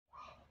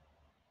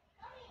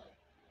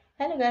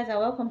Hello guys, and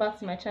welcome back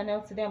to my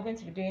channel. Today I'm going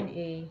to be doing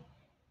a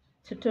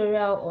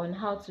tutorial on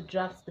how to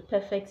draft the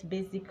perfect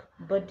basic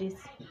bodice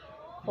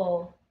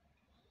for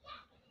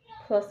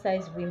plus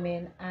size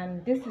women,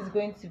 and this is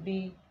going to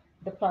be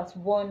the part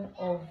 1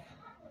 of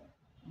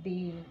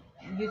the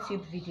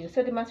YouTube video.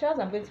 So the materials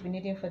I'm going to be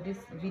needing for this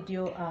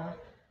video are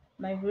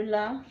my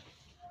ruler,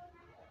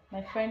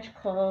 my French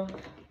curve,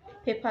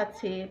 paper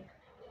tape,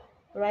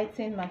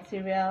 writing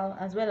material,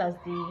 as well as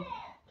the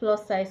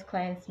plus size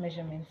client's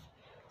measurements.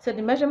 So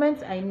the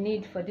measurements I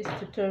need for this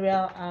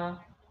tutorial are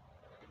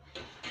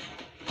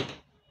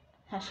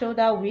her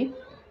shoulder width,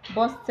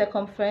 bust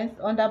circumference,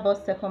 under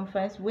bust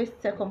circumference,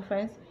 waist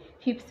circumference,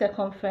 hip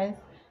circumference,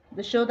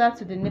 the shoulder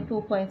to the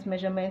nipple point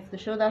measurements, the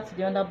shoulder to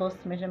the under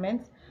bust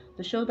measurements,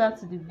 the shoulder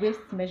to the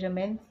waist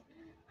measurements,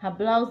 her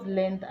blouse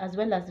length, as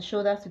well as the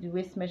shoulder to the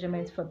waist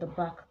measurements for the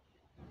back.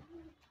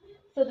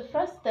 So the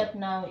first step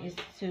now is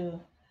to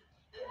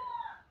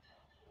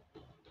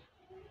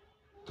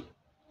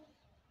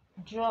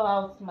draw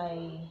out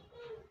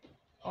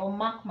or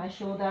mark my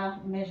shoulder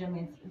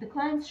measurements. The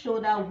client's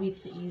shoulder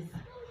width is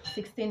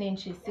 16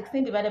 inches.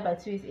 16 divided by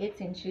 2 is 8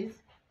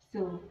 inches.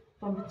 So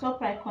from the top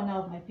right corner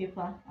of my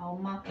paper, I'll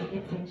mark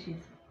 8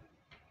 inches.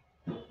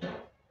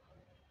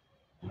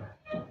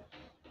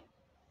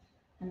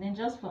 And then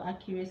just for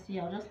accuracy,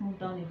 I'll just move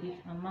down a bit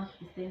and mark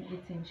the same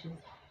 8 inches.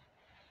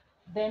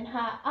 Then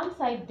her arm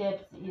side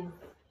depth is,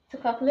 to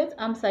calculate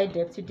arm side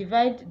depth, you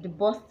divide the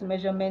bust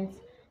measurement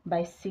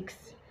by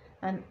 6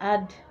 and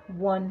add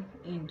 1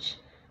 inch.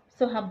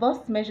 So her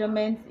bust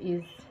circumference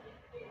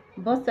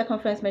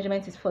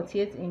measurement is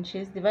 48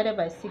 inches, divided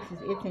by 6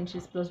 is 8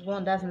 inches plus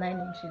 1, that's 9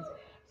 inches.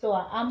 So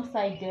our arm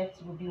side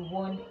depth will be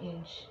 1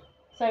 inch.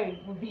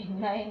 Sorry, will be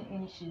 9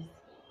 inches.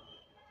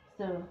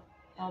 So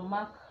I'll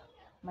mark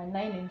my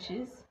 9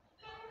 inches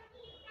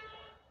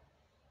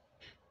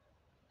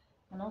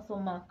and also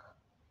mark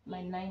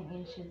my 9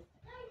 inches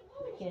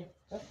here,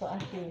 just for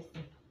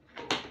accuracy.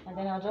 And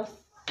then I'll just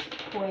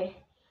square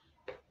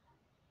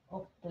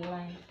up the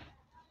line.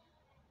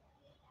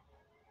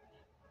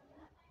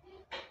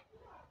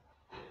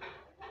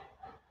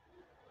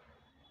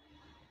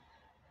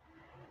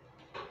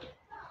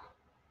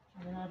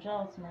 And then I'll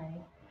draw out my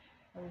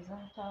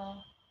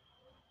horizontal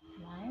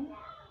line.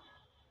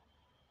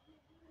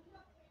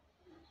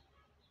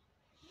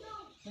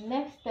 The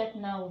next step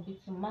now will be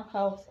to mark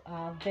out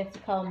our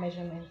vertical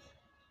measurements.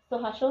 So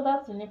her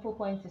shoulder to nipple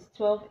point is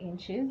 12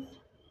 inches.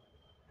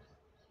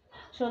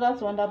 Shoulder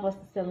to under bust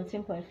is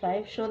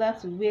 17.5. Shoulder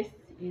to waist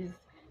is,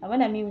 and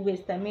when I mean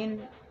waist, I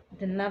mean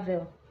the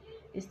navel,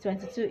 is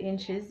 22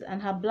 inches.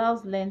 And her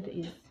blouse length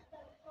is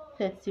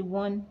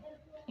 31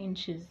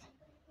 inches.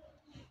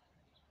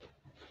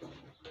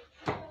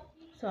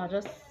 So I'll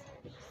just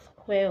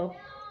square up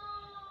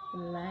the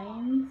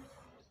lines.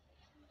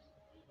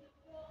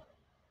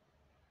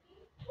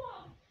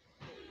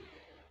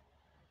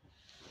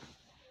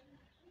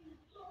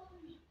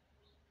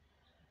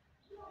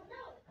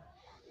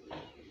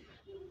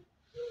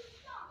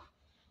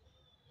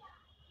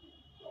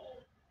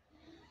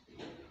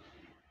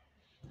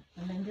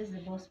 And then this is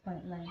the bust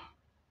point line.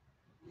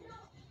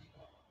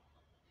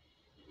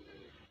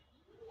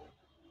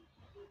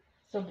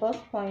 So bust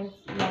point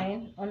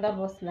line, under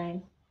bust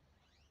line,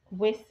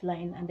 waist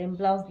line, and then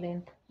blouse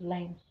length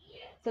line.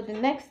 So the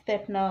next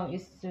step now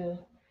is to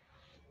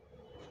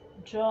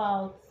draw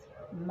out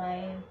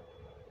my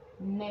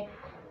neck,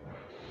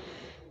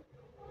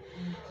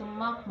 to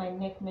mark my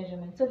neck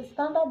measurement. So the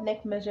standard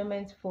neck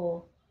measurement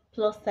for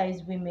plus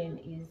size women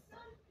is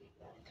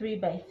 3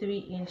 by 3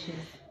 inches.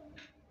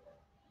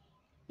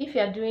 If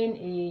you are doing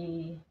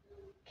a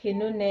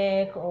canoe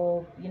neck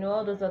or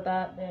all those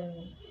other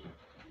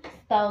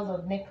styles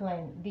of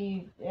neckline,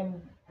 the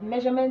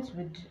measurements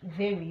would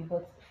vary,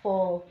 but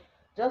for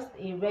just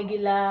a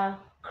regular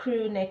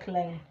crew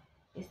neckline,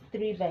 it's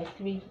 3 by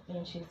 3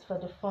 inches for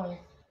the front.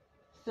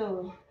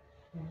 So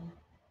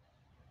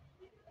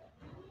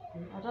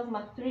I'll just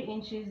mark 3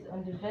 inches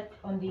on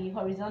the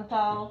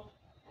horizontal,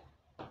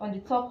 on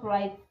the top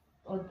right,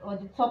 or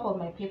the top of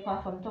my paper,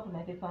 from the top of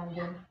my paper, and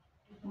then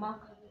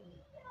mark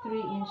 3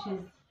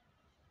 inches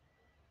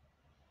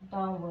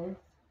downwards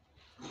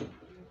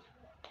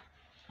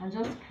and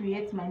just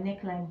create my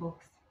neckline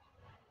box.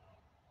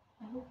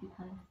 I hope you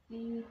can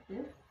see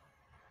this.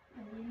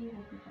 I really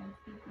hope you can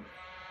see this.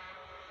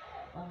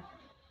 Wow.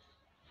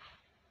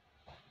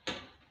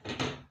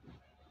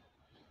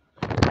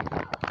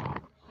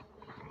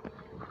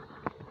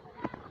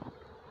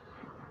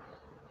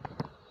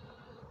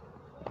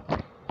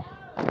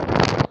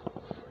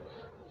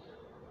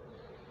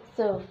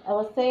 So I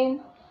was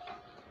saying,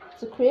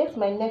 to create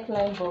my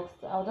neckline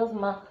box, I'll just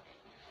mark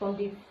from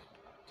the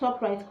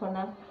top right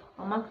corner,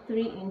 I'll mark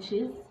 3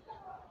 inches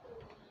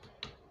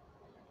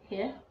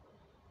here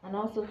and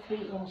also 3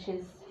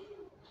 inches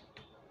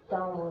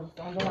downwards,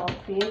 and then I'll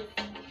create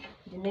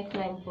the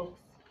neckline box.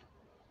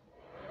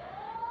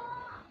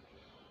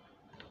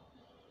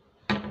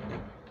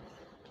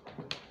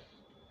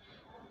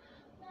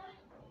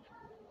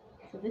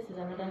 So this is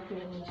another 3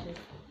 inches.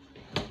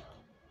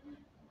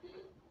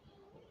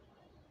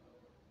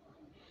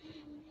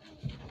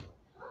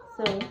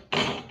 So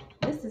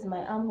this is my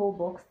armhole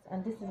box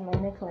and this is my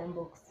neckline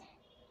box.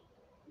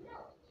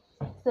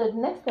 So the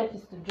next step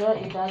is to draw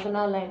a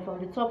diagonal line from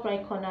the top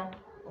right corner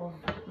of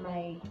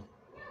my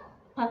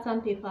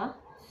pattern paper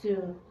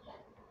to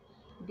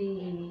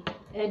the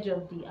edge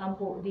of the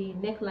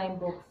neckline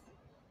box.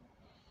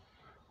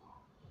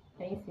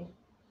 Can you see?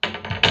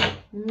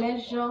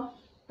 Measure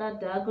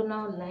that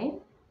diagonal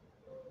line.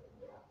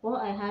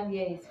 What I have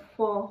here is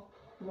 4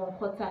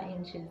 1/4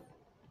 inches.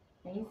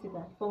 Can you see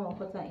that? 4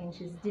 1/4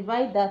 inches.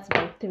 Divide that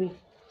by 3.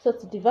 So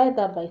to divide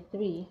that by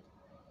 3,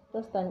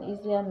 just an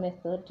easier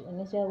method, an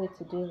easier way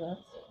to do that.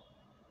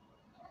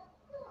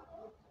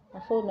 I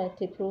fold my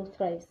tape rule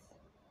thrice.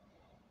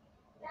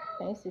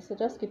 Can you see? So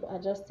just keep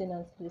adjusting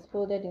until it's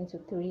folded into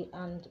 3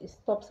 and it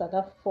stops at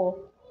that 4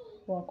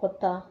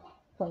 1/4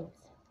 point.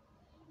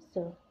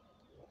 So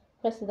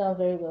press it down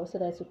very well so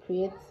that it will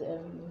create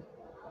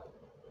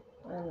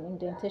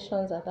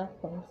indentations at that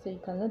point, so you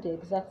can know the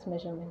exact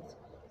measurement.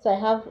 So I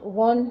have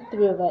 1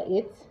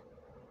 3/8,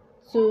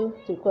 2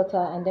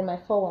 3/4, and then my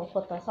 4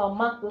 1/4. So I'll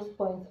mark those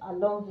points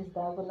along this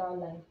diagonal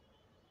line.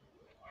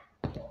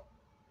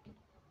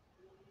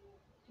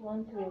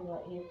 1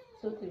 3/8,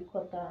 2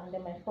 3/4, and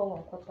then my 4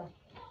 1/4.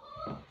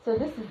 So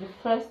this is the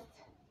first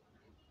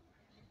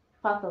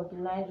part of the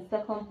line, the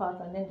second part,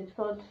 and then the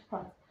third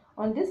part.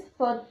 On this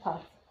third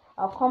part,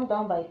 I'll come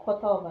down by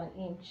 1/4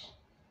 inch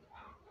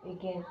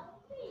again.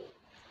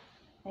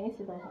 Can you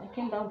see that? I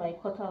came down by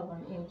 1/4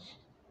 inch.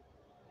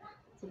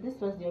 So this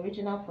was the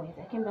original point.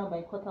 I came down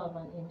by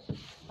 1/4 inch,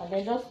 and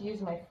then just use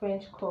my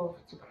French curve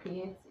to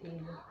create a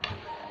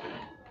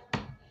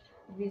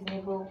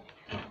reasonable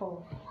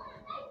curve.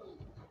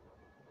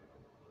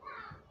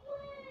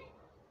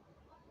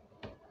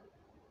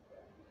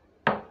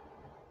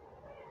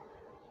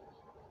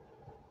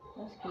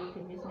 Let's create a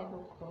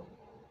reasonable curve.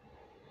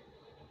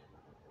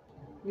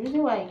 The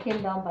reason why I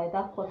came down by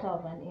that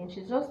 1/4 inch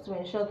is just to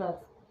ensure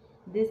that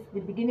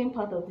the beginning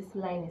part of this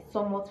line is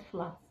somewhat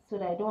flat, so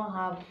that I don't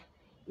have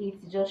it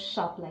just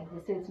sharp like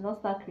this, so it's not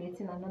start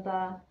creating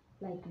another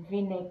like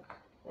v-neck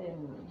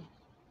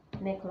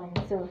neckline.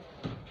 So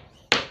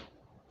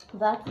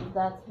that is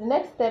that. The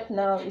next step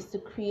now is to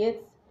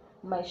create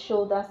my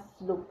shoulder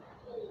slope.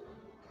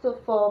 So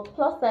for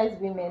plus size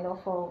women, or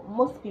for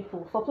most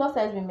people, for plus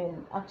size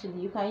women actually,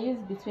 you can use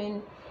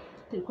between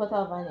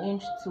 3/4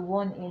 inch to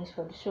 1 inch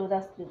for the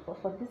shoulder slope, but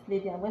for this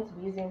lady I'm going to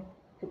be using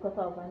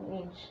 3/4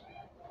 inch.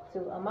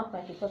 So I'll mark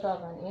my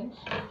 3/4 inch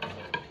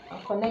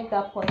and connect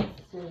that point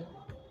to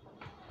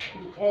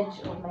the edge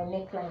of my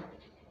neckline.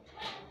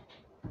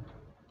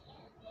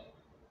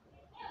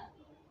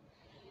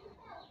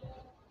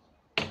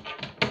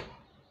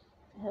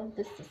 I hope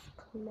this is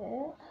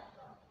clear.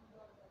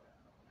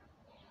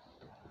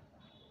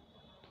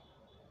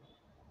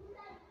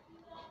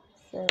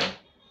 So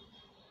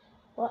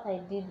what I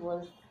did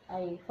was,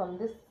 from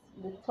the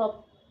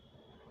top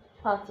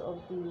part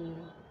of the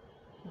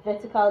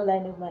vertical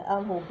line of my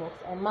armhole box,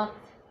 I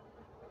marked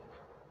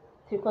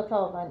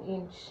 3/4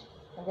 inch,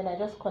 and then I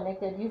just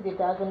used the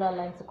diagonal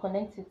line to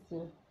connect it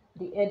to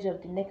the edge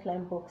of the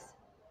neckline box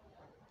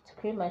to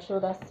create my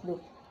shoulder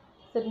slope.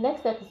 So the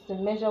next step is to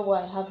measure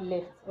what I have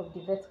left of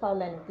the vertical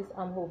line of this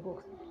armhole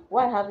box.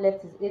 What I have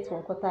left is 8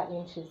 1/4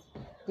 inches.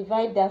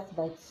 Divide that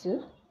by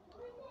 2.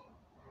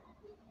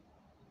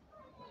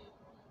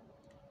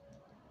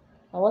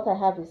 And what I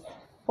have is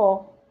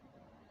 4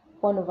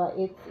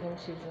 1/8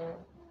 inches.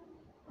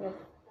 Yes,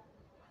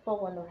 4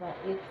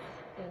 1/8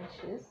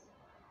 inches.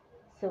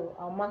 So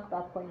I'll mark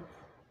that point.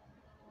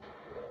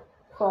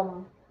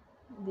 From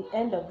the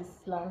end of the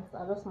slant,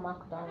 I'll just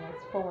mark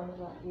downwards 4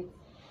 1/8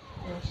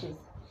 inches.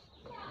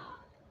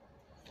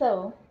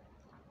 So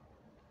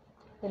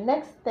the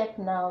next step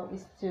now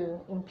is to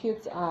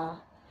impute our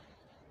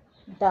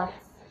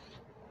darts.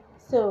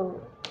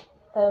 So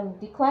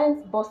the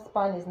client's bust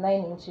span is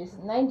 9 inches.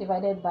 9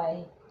 divided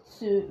by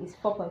 2 is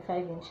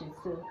 4.5 inches.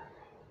 So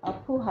I'll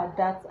put her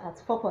dart at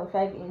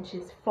 4.5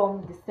 inches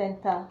from the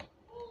center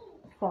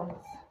front.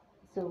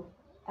 So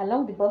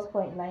along the bust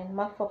point line,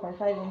 mark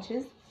 4.5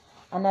 inches,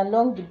 and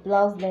along the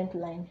blouse length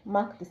line,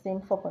 mark the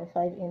same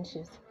 4.5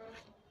 inches.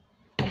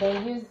 And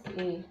then use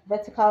a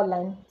vertical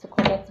line to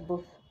connect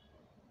both.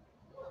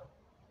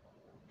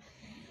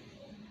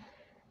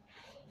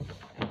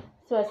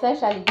 So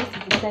essentially, this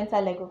is the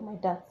center leg of my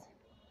dart.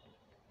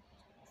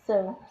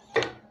 So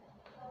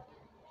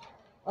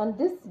on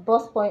this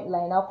bust point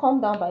line, I'll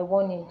come down by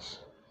 1 inch.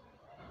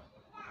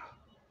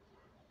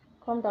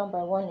 Come down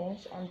by 1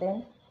 inch, and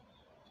then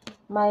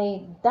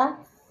my dart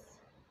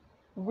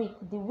width,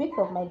 the width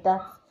of my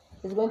dart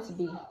is going to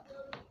be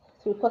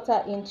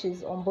 3/4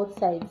 inches on both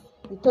sides.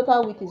 The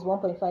total width is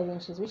 1.5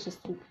 inches, which is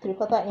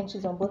 3/4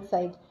 inches on both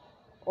sides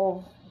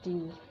of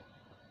the.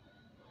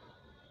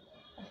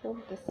 I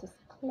hope this is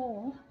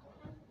clear.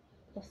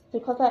 It's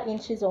 3/4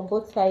 inches on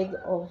both sides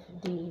of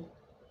the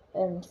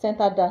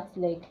center dart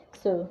leg.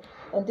 So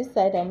on this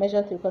side I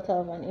measure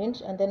 3/4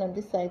 inch, and then on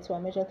this side so I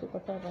measure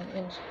 3/4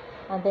 inch,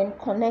 and then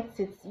connect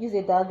it. Use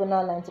a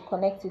diagonal line to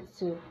connect it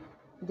to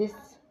this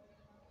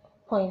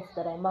point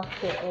that I marked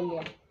here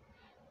earlier.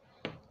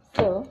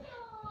 So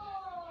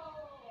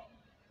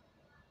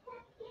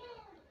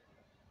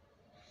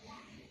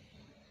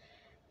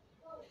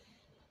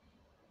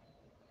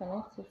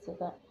connect it to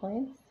that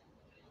point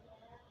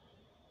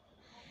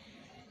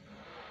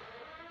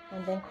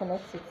and then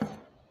connect it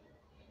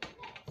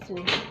to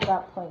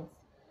that point.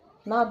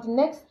 Now the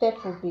next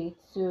step will be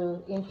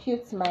to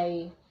impute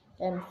my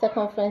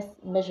circumference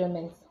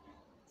measurements.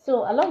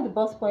 So along the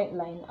bust point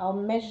line, I'll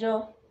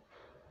measure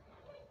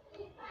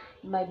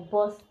my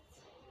bust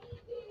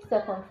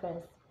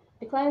circumference.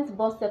 The client's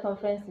bust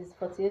circumference is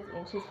 48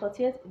 inches.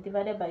 48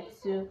 divided by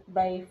 2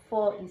 by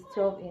 4 is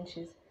 12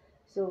 inches.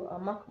 So I'll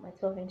mark my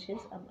 12 inches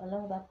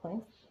along that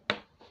point.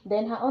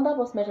 Then her under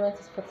bust measurement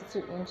is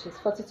 42 inches.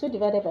 42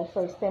 divided by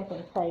 4 is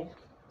 10.5.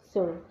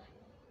 So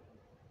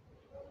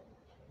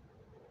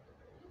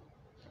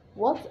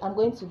what I'm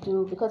going to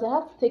do, because I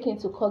have to take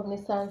into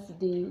cognizance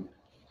the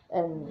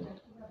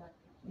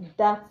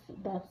that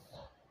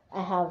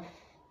I have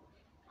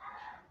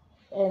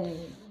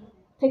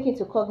take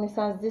into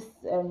cognizance this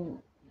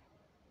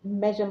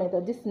measurement,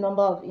 or this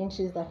number of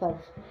inches that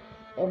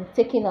I've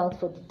taken out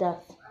for the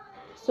dart.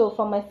 So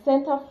from my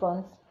center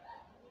front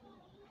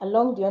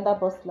along the under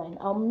bust line,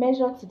 I'll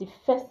measure to the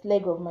first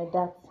leg of my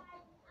dart.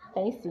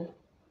 Can you see?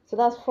 So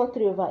that's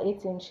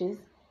 43/8 inches.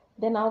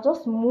 Then I'll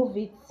just move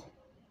it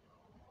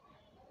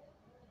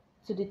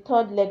to the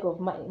third leg of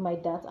my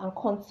dart and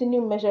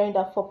continue measuring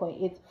that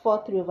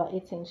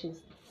 43/8 inches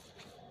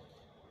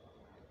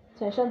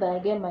to ensure that I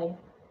get my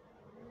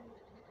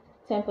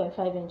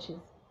 10.5 inches.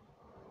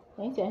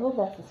 Thank you. I hope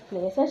that is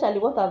clear. Essentially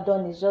what I've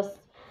done is just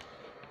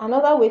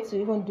another way to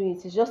even do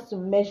it is just to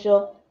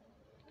measure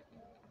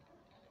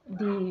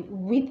the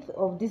width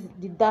of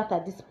the dart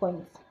at this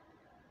point,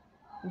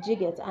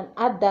 jigget, and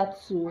add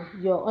that to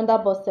your under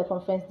bust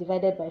circumference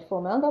divided by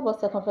 4. My under bust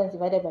circumference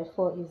divided by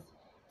 4 is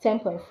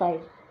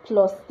 10.5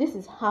 plus this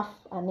is half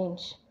an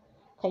inch.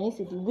 Can you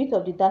see the width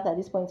of the dart at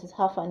this point is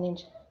half an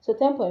inch? So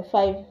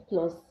 10.5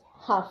 plus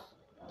half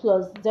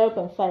plus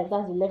 0.5,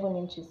 that's 11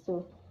 inches.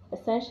 So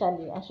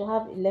essentially I should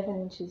have 11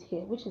 inches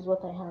here, which is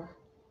what I have.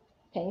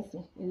 Can you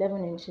see?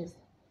 11 inches.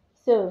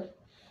 So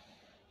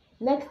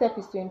next step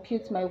is to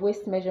impute my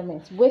waist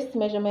measurement. Waist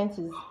measurement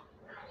is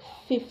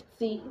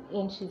 50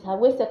 inches. Her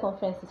waist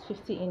circumference is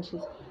 50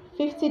 inches.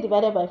 50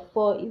 divided by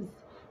 4 is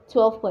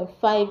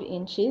 12.5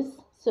 inches.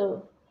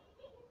 So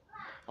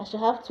I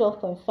should have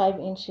 12.5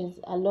 inches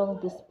along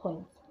this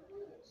point.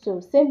 So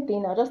same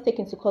thing, I'll just take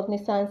into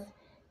cognizance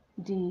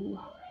the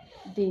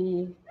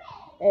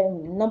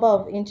number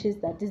of inches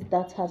that this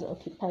dart has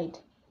occupied.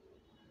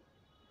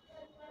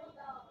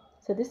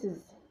 So this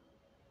is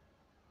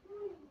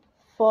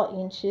 4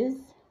 inches.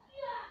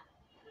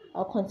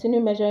 I'll continue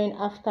measuring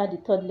after the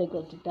third leg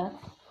of the dart,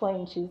 4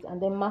 inches, and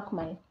then mark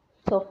my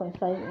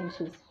 12.5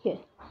 inches here.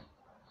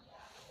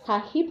 Her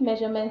hip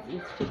measurement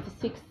is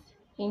 56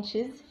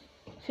 inches.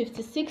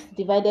 56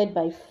 divided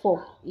by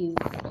 4 is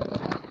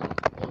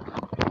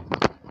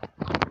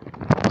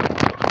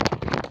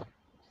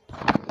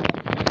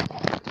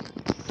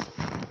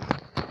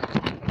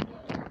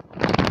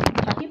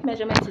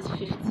measurement is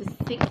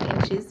 56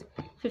 inches.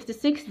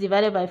 56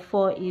 divided by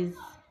 4 is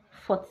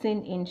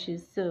 14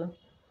 inches. So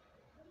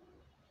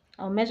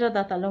I'll measure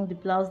that along the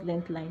blouse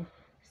length line.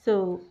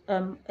 So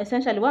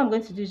essentially what I'm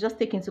going to do is just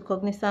take into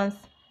cognizance,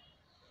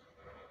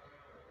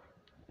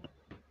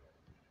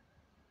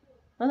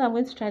 what I'm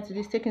going to try to do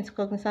is take into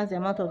cognizance the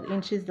amount of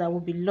inches that will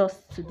be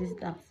lost to this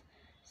dart.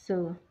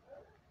 So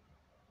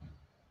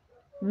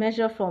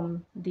measure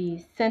from the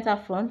center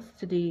front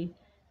to the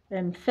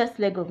first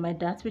leg of my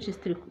dart, which is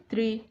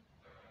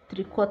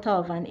 3/4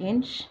 of an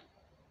inch.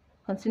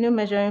 Continue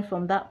measuring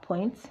from that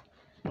point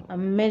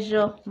and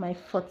measure my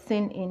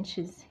 14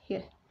 inches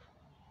here.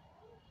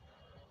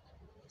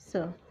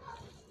 So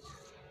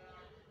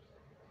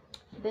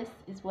this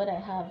is what I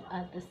have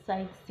at the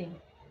side seam.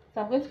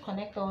 So I'm going to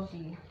connect all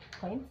the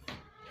points.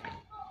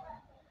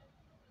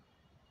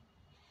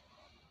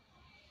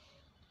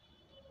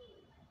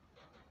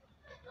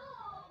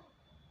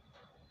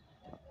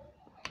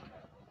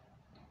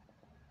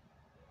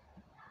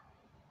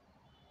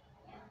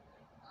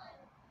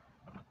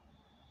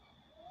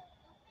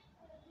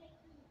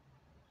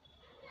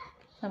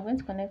 So I'm going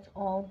to connect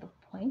all the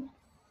points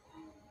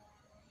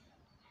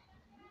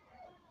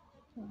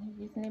in a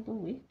reasonable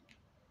way.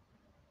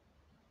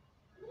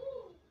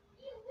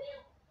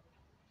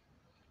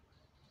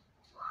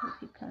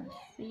 Hope you can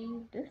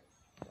see this.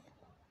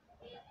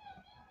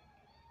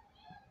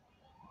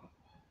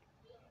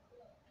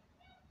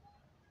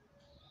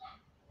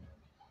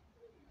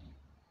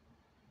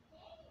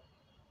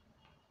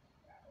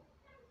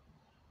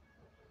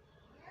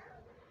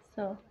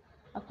 So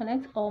I'll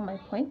connect all my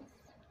points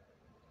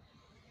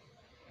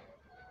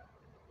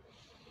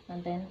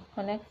and then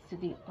connect to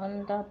the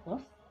under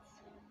bust.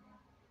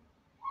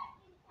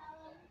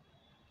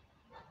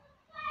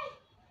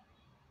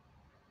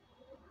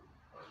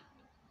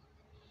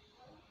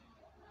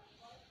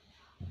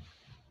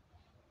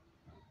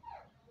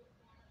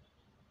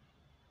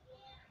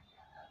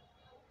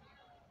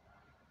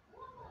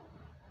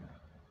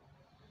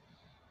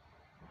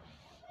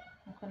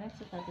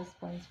 at this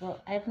point,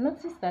 but I've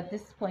noticed that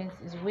this point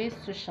is way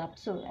too sharp,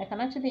 so I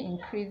can actually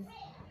increase,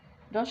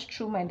 just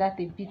trim my dart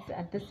a bit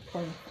at this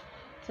point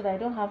so that I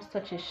don't have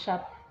such a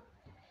sharp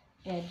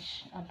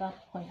edge at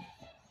that point.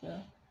 So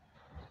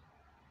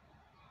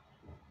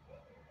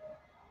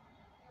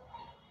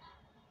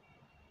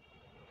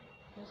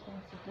just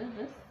going to do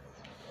this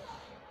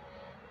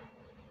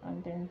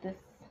and then this.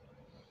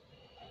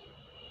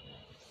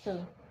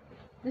 So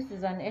this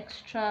is an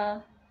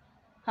extra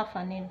half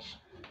an inch,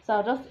 so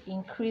I'll just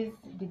increase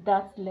the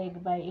dart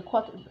leg by a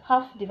quarter.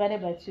 Half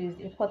divided by 2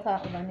 is a quarter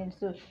of an inch,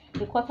 so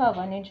a quarter of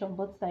an inch on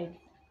both sides,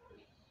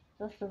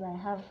 just so that I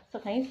have, so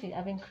can you see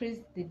I've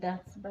increased the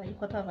dart by a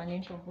quarter of an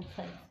inch on both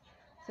sides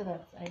so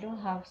that I don't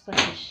have such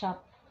a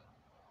sharp.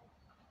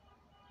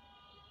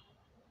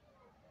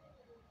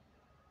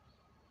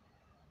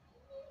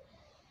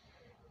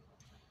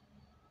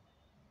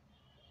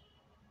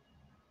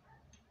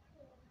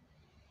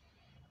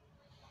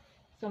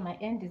 So my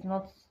end is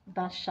not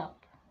that sharp.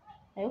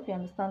 I hope you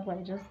understand what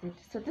I just did.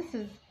 So this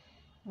is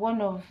one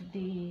of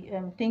the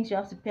things you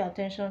have to pay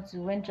attention to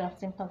when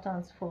drafting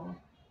patterns for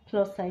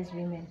plus size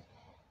women,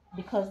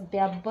 because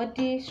their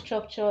body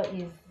structure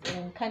is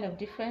kind of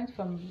different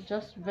from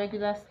just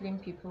regular slim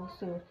people.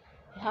 So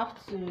you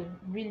have to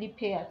really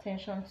pay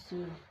attention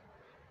to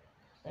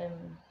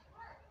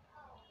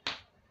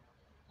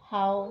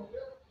how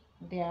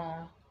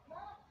their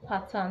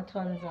pattern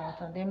turns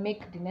out, and then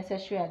make the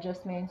necessary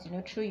adjustments, you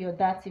know, through your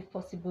dart if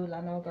possible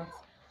and all that.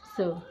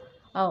 So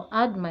I'll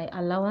add my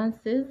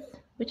allowances,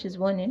 which is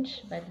 1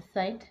 inch by the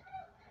side,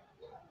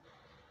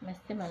 my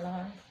seam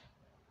allowance,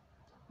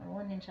 and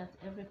 1 inch at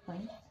every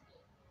point,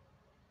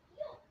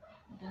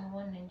 then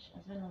 1 inch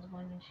as well as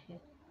 1 inch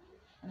here,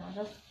 and I'll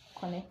just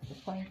connect the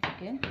points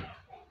again.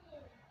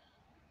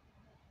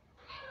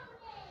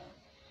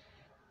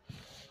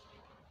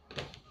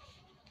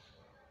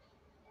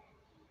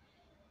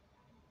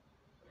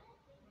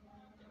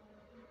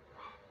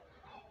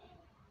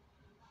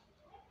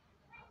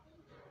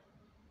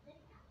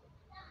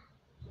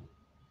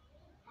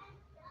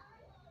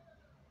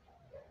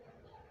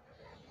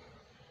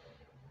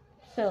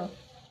 So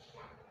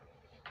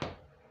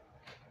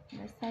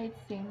my side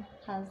seam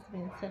has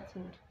been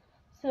settled.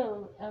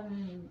 So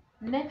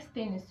next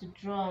thing is to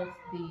draw out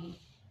the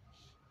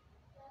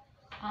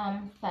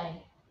arm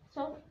side.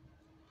 So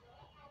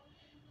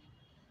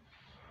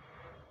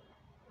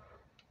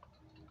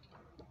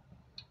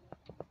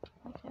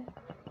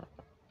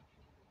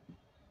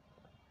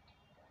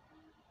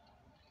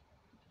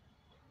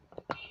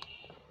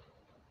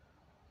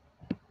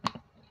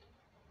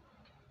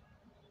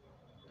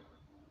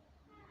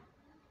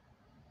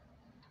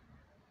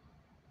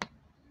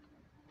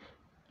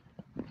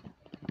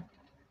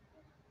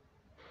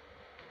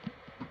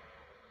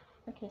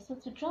okay, so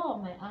to draw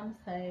out my arm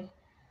side,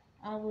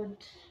 I would,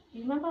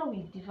 remember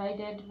we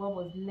divided what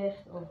was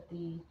left of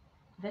the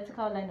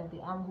vertical line of the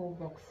armhole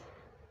box,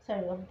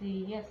 sorry, of the,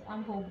 yes,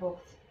 armhole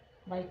box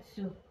by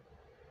 2,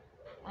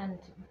 and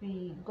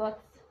we got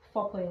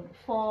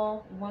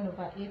 4.4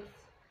 1/8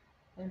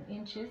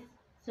 inches.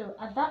 So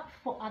at that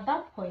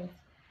point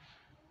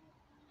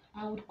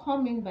I would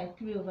come in by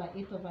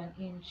 3/8 of an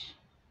inch.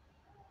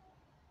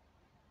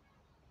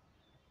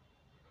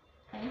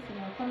 Can you see?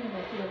 I'll come in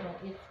by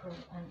 3/8 of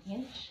an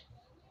inch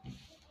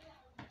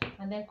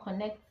and then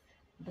connect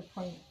the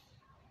point.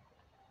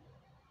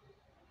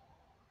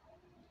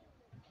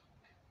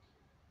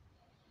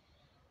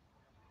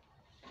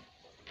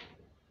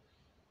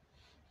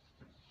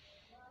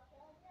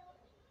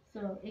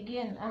 So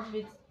again, as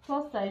with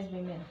plus size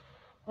women,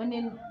 on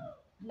a,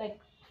 like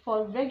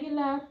for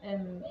regular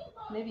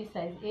maybe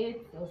size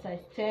 8 or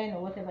size 10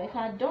 or whatever, if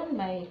I had done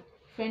my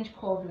French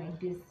curve like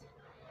this,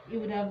 it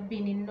would have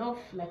been enough.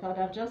 Like I would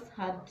have just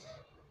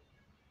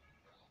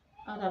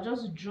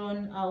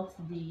drawn out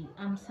the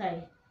arm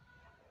side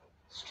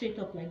straight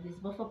up like this.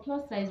 But for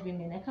plus size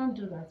women, I can't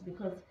do that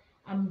because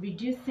I'm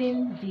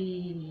reducing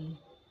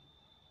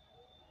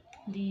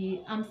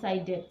the arm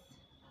side depth.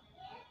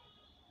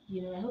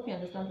 You know, I hope you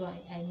understand what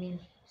I mean.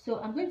 So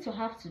I'm going to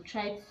have to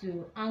try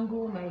to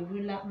angle my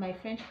ruler, my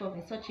French curve,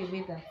 in such a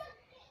way that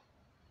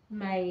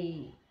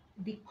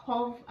the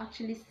curve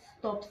actually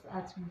stops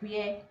at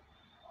where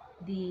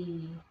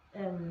the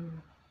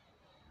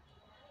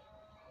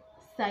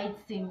side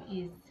seam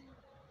is.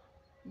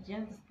 Do you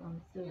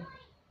understand? So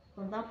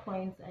from that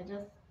point, it's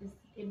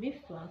a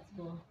bit flat,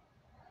 but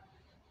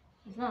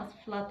it's not as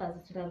flat as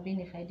it would have been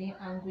if I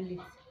didn't angle it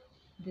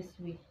this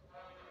way.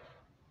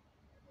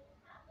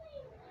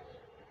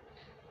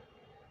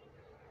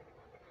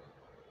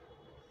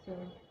 So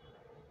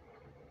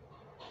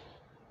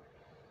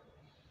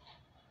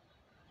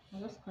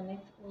I'll just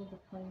connect all the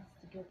points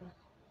together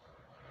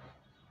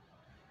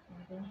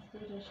and then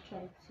still just try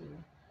to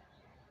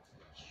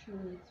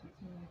through it with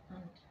my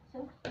hand.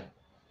 So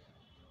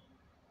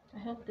I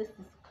hope this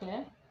is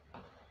clear.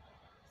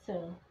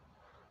 So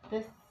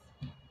this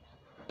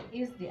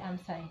is the arm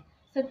side.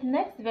 So the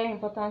next very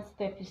important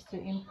step is to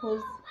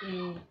impose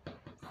a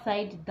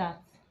side dart.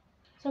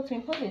 So to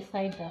impose a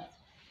side dart,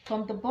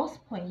 from the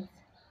bust point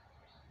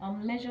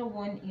measure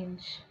 1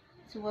 inch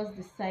towards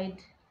the side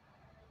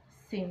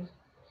seam,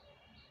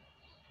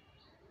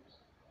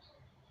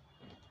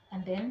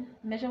 and then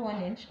measure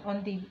 1 inch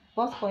on the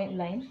bust point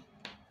line.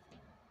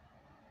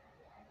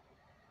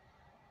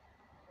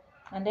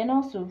 And then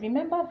also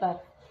remember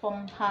that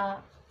from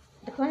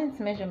the client's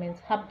measurement,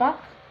 her back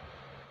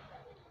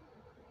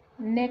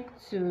neck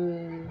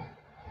to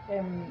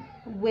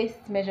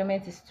waist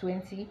measurement is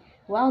 20,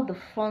 while the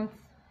front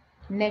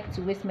neck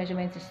to waist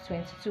measurement is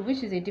 22,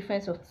 which is a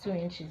difference of 2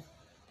 inches.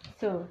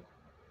 So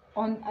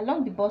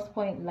along the bust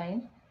point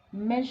line,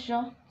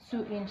 measure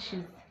 2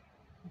 inches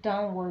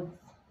downwards.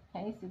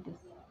 Can you see this?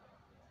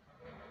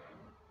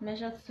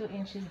 Measure 2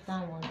 inches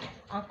downwards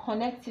and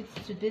connect it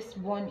to this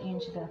 1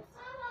 inch, that's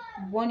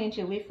 1 inch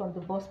away from the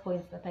bust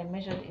point that I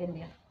measured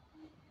earlier.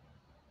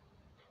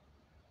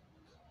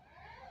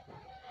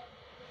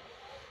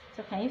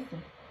 So can you see?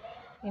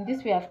 In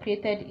this way, I've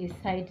created a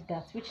side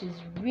dart, which is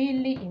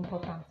really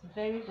important,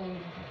 very important.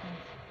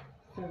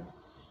 So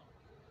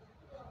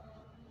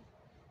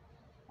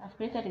I've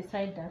created a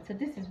side dart. So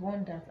this is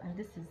one dart and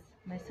this is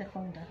my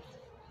second dart.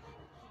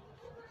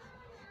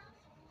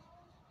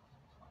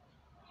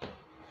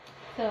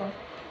 So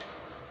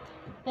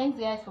thanks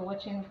guys for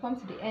watching. We've come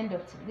to the end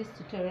of this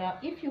tutorial.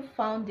 If you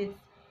found it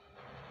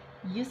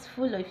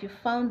useful, or if you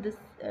found this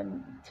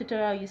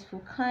tutorial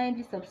useful,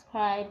 kindly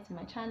subscribe to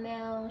my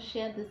channel,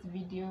 share this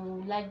video,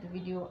 like the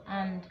video,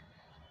 and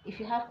if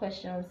you have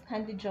questions,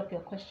 kindly drop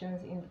your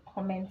questions in the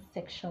comment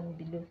section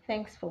below.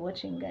 Thanks for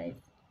watching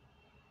guys.